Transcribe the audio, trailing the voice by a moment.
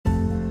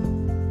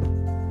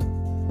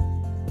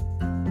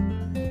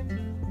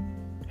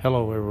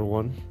Hello,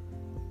 everyone.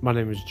 My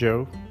name is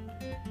Joe.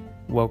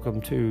 Welcome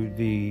to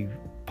the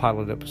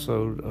pilot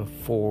episode of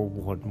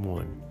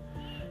 411,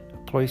 a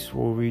place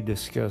where we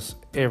discuss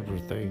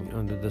everything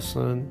under the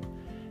sun,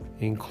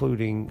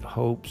 including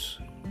hopes,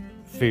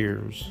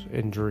 fears,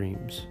 and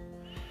dreams.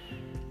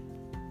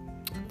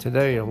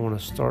 Today, I want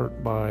to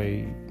start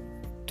by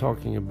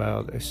talking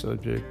about a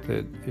subject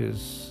that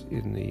is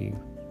in the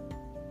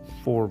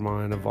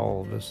foremind of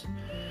all of us,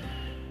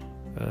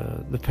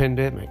 the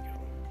pandemic.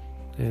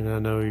 And I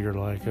know you're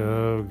like,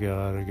 oh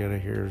God, I gotta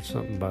hear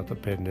something about the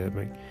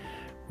pandemic.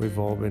 We've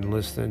all been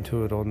listening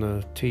to it on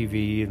the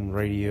TV and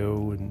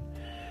radio and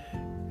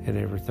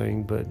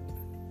everything. But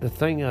the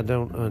thing I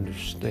don't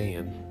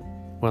understand,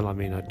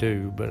 I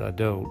do, but I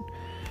don't,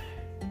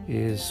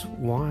 is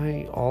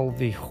why all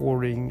the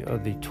hoarding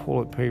of the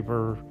toilet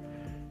paper,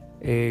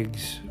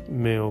 eggs,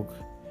 milk.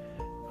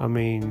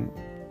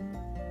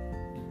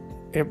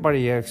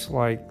 Everybody acts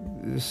like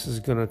this is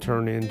going to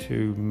turn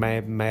into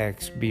Mad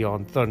Max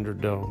Beyond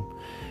Thunderdome.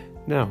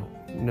 No,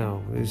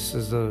 this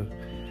is a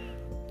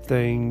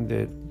thing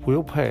that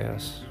will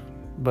pass,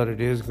 but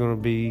it is going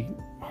to be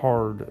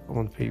hard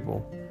on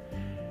people,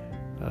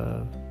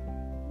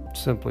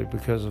 simply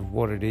because of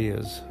what it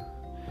is.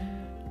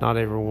 Not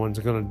everyone's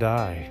going to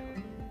die.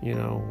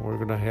 We're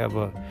going to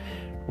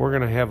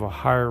have a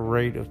higher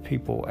rate of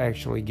people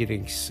actually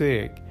getting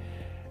sick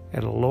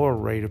and a lower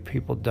rate of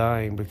people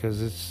dying,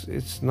 because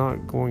it's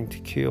not going to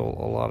kill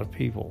a lot of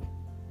people.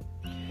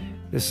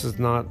 This is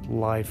not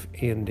life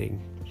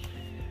ending.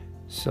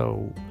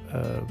 So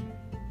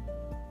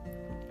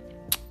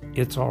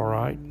it's all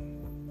right.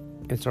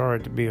 It's all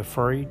right to be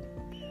afraid.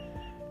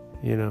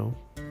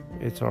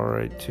 It's all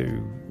right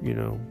to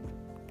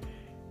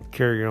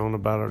carry on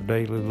about our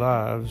daily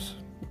lives.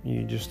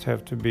 You just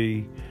have to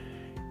be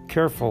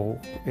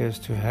careful as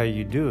to how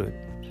you do it.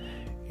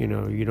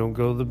 You don't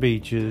go to the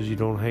beaches, you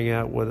don't hang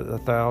out with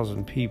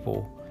 1,000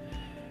 people,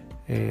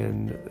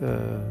 and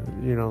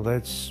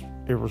that's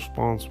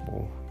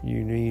irresponsible.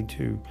 You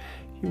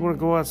want to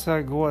go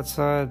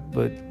outside,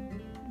 but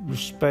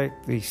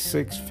respect the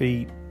 6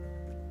 feet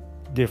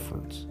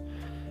difference.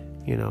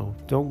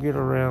 Don't get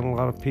around a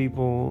lot of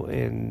people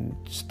and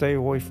stay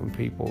away from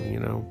people.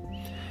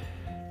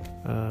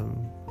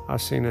 I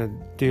seen a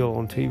deal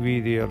on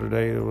TV the other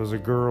day. There was a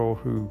girl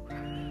who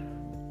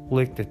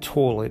licked a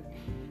toilet.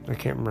 I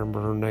can't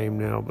remember her name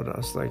now, but I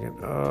was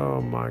thinking,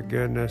 oh my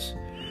goodness.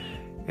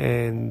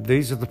 And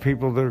these are the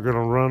people that are going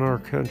to run our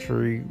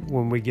country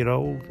when we get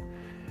old.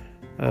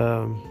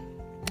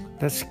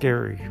 That's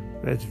scary.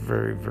 That's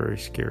very, very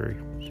scary.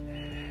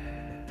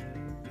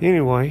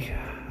 Anyway,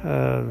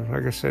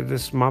 like I said,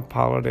 this is my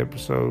pilot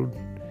episode.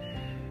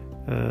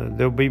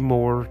 There'll be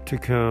more to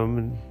come.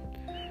 And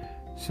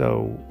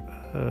so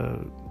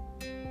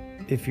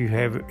if you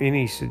have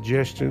any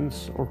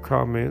suggestions or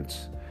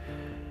comments,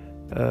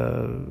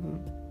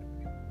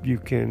 you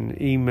can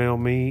email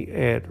me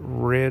at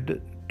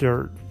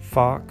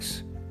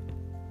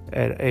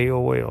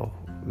reddirtfox@AOL.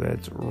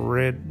 That's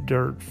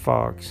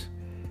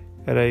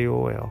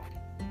reddirtfox@AOL.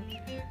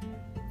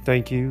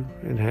 Thank you,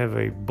 and have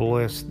a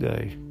blessed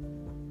day.